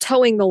of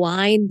towing the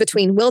line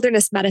between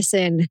wilderness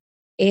medicine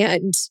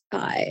and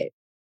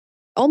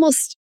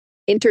almost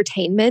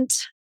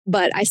entertainment.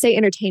 But I say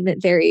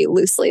entertainment very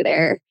loosely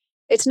there.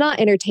 It's not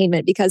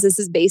entertainment because this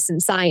is based in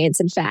science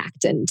and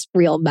fact and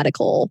real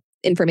medical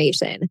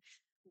information.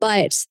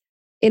 But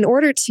in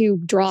order to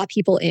draw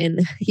people in,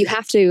 you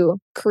have to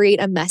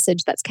create a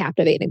message that's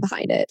captivating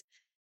behind it.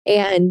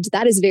 And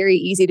that is very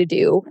easy to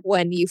do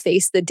when you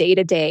face the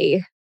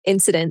day-to-day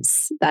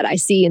incidents that I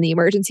see in the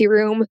emergency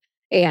room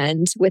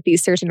and with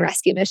these search and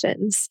rescue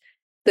missions.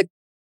 The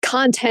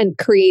content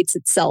creates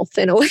itself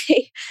in a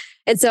way.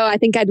 And so I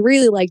think I'd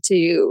really like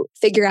to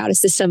figure out a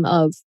system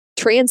of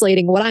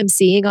translating what I'm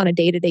seeing on a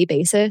day-to-day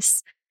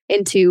basis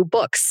into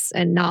books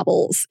and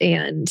novels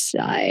and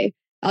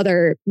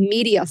other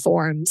media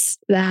forms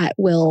that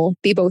will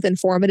be both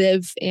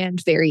informative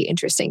and very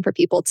interesting for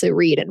people to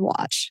read and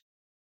watch.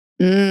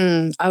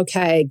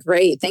 Okay,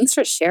 great. Thanks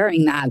for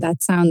sharing that.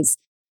 That sounds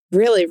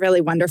really,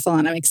 really wonderful.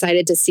 And I'm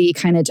excited to see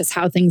kind of just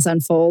how things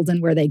unfold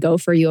and where they go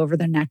for you over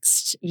the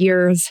next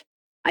years.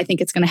 I think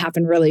it's going to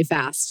happen really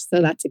fast.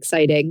 So that's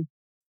exciting.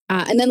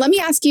 And then let me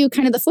ask you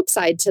kind of the flip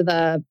side to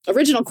the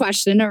original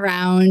question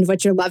around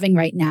what you're loving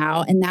right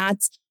now. And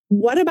that's,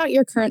 what about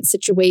your current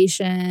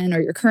situation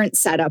or your current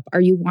setup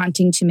are you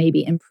wanting to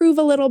maybe improve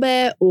a little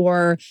bit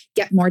or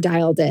get more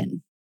dialed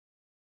in?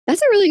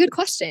 That's a really good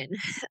question.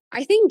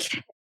 I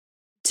think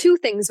two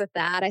things with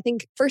that. I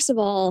think, first of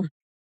all,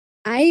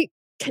 I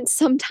can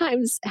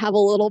sometimes have a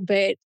little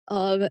bit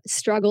of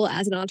struggle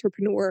as an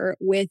entrepreneur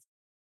with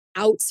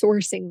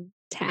outsourcing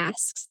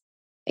tasks.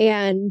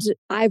 And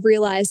I've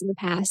realized in the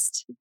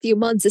past few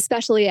months,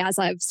 especially as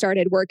I've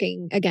started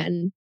working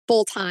again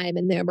full time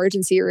in the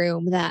emergency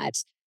room, that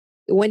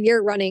when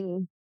you're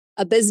running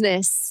a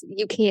business,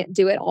 you can't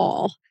do it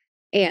all.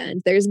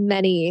 And there's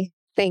many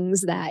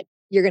things that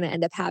you're going to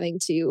end up having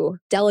to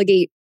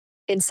delegate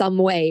in some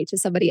way to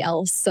somebody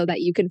else so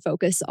that you can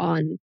focus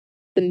on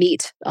the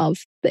meat of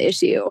the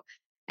issue.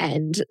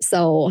 And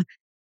so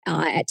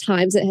at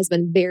times it has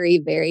been very,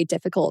 very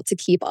difficult to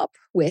keep up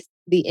with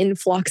the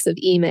influx of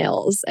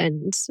emails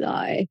and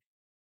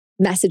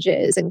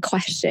messages and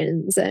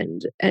questions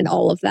and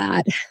all of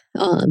that.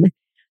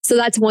 So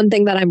that's one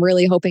thing that I'm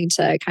really hoping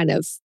to kind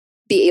of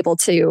be able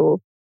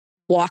to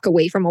walk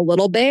away from a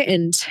little bit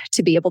and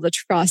to be able to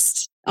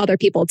trust other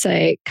people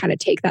to kind of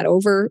take that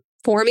over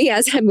for me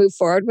as I move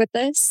forward with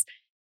this.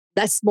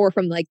 That's more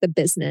from like the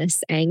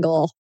business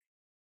angle.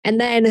 And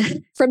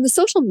then from the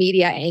social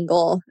media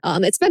angle,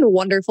 it's been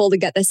wonderful to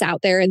get this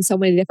out there in so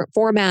many different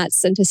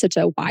formats and to such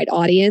a wide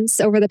audience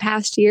over the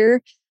past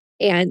year.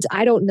 And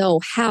I don't know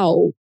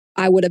how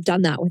I would have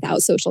done that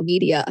without social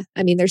media.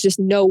 I mean, there's just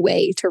no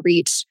way to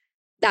reach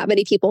that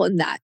many people in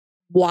that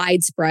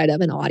widespread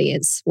of an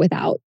audience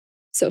without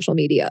social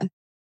media.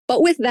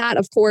 But with that,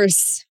 of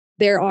course,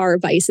 there are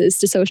vices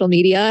to social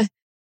media.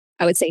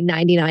 I would say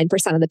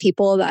 99% of the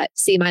people that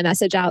see my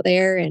message out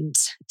there and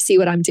see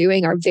what I'm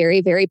doing are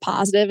very, very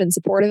positive and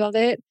supportive of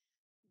it.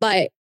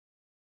 But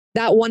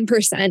that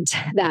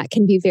 1% that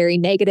can be very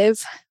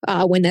negative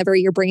whenever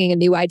you're bringing a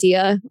new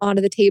idea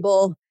onto the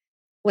table,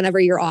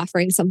 whenever you're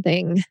offering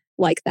something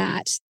like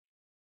that,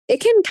 it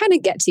can kind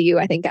of get to you,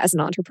 I think, as an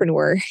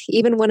entrepreneur,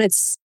 even when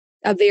it's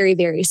a very,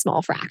 very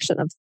small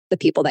fraction of the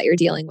people that you're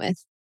dealing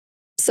with.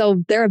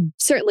 So there have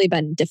certainly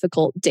been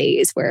difficult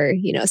days where,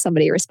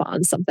 somebody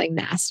responds something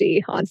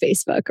nasty on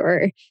Facebook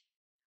or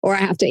I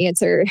have to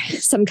answer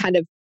some kind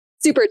of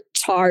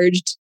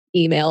supercharged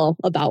email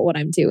about what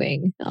I'm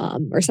doing,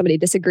 or somebody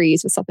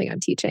disagrees with something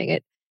I'm teaching.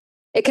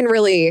 It can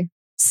really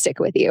stick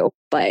with you.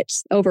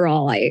 But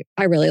overall, I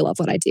really love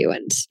what I do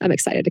and I'm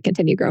excited to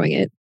continue growing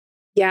it.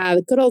 Yeah,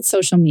 the good old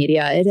social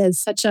media. It is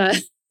such a,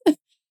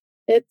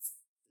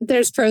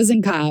 there's pros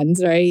and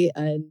cons, right?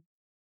 And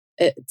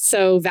it's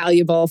so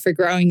valuable for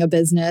growing a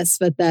business,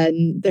 but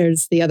then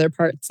there's the other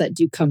parts that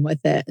do come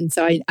with it. And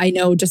so I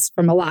know just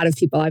from a lot of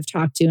people I've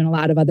talked to and a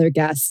lot of other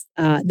guests,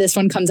 this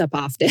one comes up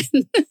often.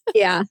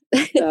 Yeah.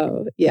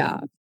 So,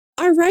 yeah.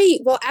 All right.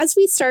 Well, as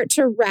we start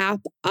to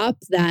wrap up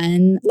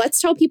then, let's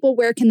tell people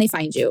where can they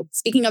find you?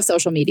 Speaking of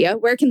social media,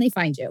 where can they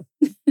find you?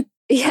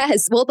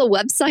 Yes. Well, the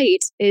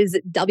website is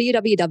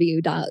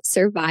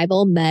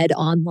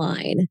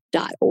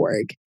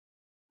www.survivalmedonline.org.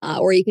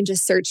 Or you can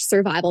just search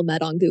Survival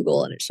Med on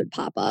Google and it should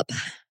pop up.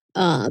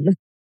 And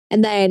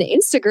then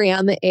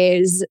Instagram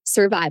is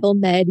Survival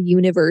Med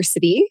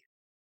University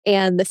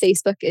and the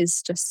Facebook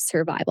is just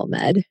Survival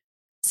Med.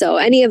 So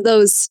any of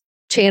those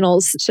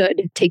channels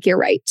should take you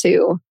right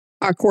to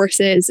our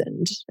courses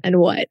and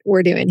what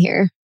we're doing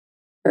here.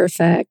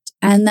 Perfect.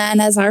 And then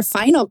as our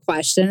final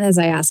question, as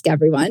I ask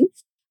everyone,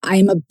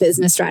 I'm a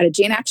business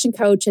strategy and action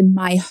coach, and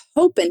my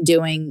hope in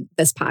doing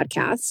this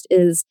podcast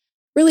is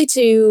really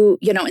to,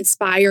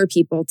 inspire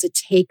people to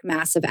take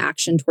massive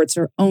action towards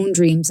their own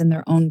dreams and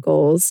their own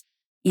goals,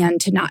 and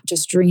to not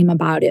just dream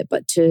about it,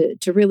 but to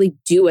really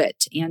do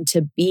it and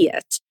to be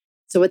it.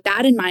 So with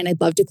that in mind,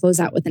 I'd love to close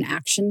out with an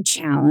action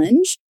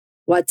challenge.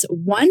 What's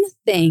one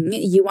thing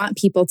you want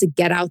people to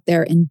get out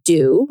there and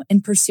do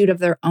in pursuit of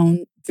their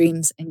own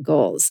dreams and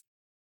goals?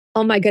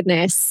 Oh my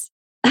goodness.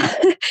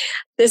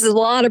 This is a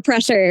lot of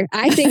pressure.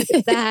 I think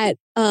that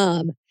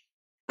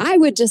I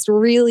would just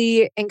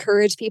really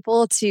encourage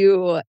people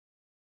to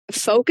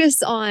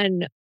focus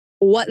on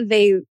what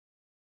they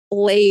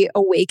lay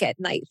awake at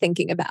night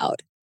thinking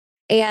about.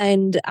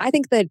 And I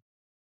think that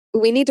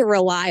we need to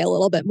rely a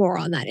little bit more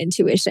on that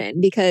intuition,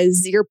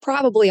 because you're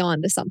probably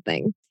on to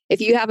something.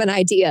 If you have an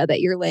idea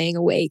that you're laying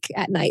awake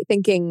at night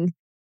thinking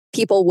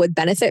people would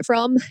benefit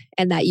from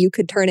and that you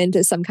could turn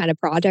into some kind of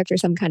project or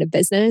some kind of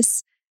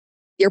business,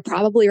 you're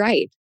probably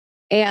right.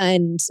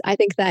 And I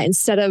think that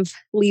instead of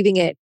leaving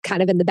it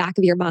kind of in the back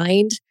of your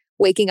mind,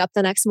 waking up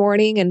the next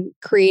morning and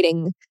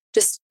creating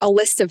just a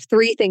list of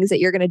 3 things that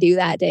you're going to do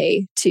that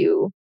day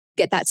to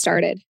get that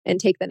started and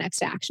take the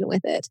next action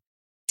with it.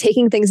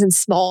 Taking things in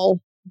small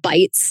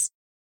bites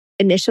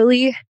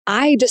initially,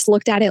 I just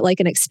looked at it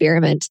like an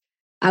experiment.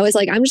 I was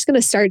like, I'm just going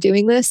to start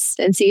doing this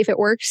and see if it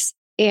works.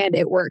 And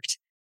it worked.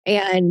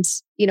 And,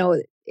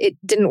 it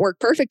didn't work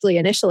perfectly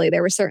initially.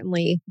 There were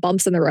certainly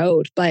bumps in the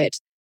road, but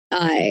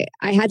I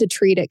had to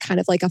treat it kind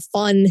of like a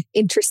fun,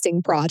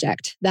 interesting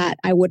project that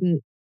I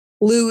wouldn't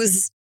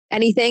lose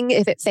anything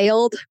if it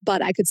failed,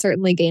 but I could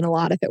certainly gain a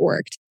lot if it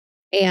worked.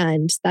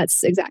 And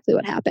that's exactly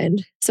what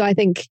happened. So I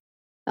think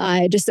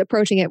just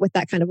approaching it with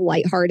that kind of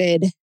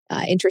lighthearted,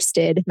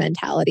 interested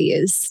mentality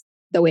is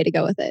the way to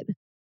go with it.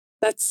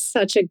 That's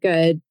such a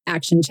good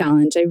action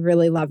challenge. I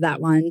really love that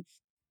one.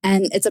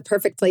 And it's a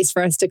perfect place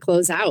for us to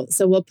close out.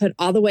 So we'll put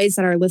all the ways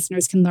that our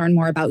listeners can learn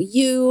more about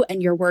you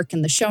and your work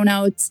in the show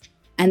notes.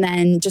 And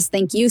then just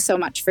thank you so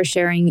much for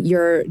sharing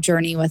your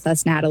journey with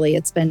us, Natalie.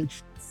 It's been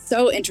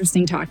so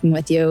interesting talking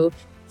with you.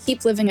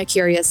 Keep living a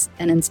curious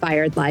and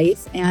inspired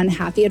life, and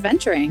happy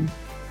adventuring.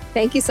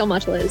 Thank you so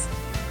much, Liz.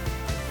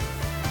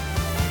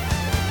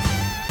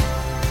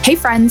 Hey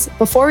friends,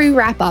 before we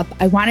wrap up,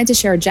 I wanted to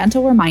share a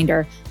gentle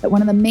reminder that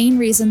one of the main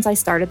reasons I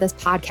started this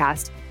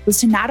podcast was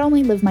to not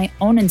only live my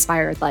own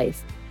inspired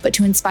life, but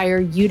to inspire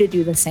you to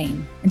do the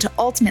same and to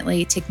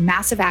ultimately take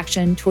massive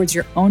action towards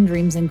your own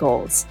dreams and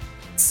goals.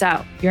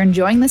 So if you're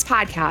enjoying this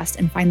podcast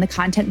and find the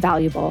content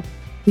valuable,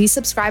 please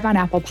subscribe on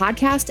Apple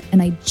Podcast,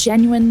 and I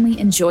genuinely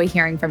enjoy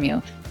hearing from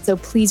you. So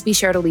please be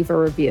sure to leave a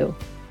review.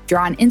 If you're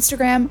on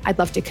Instagram, I'd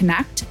love to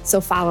connect, so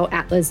follow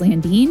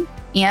 @LizLandine.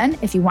 And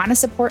if you want to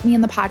support me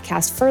in the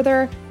podcast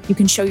further, you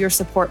can show your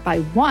support by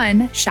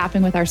 1,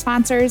 shopping with our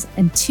sponsors,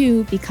 and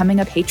 2, becoming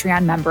a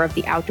Patreon member of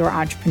The Outdoor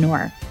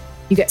Entrepreneur.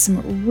 You get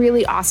some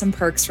really awesome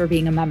perks for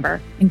being a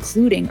member,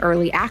 including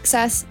early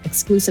access,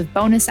 exclusive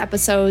bonus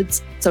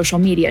episodes, social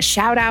media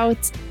shout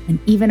outs, and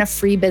even a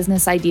free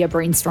business idea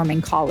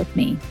brainstorming call with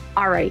me.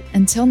 All right,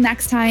 until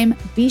next time,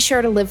 be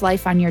sure to live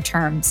life on your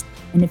terms.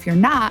 And if you're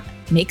not,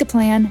 make a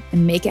plan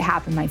and make it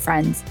happen, my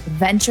friends.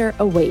 Adventure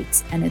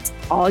awaits, and it's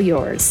all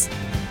yours.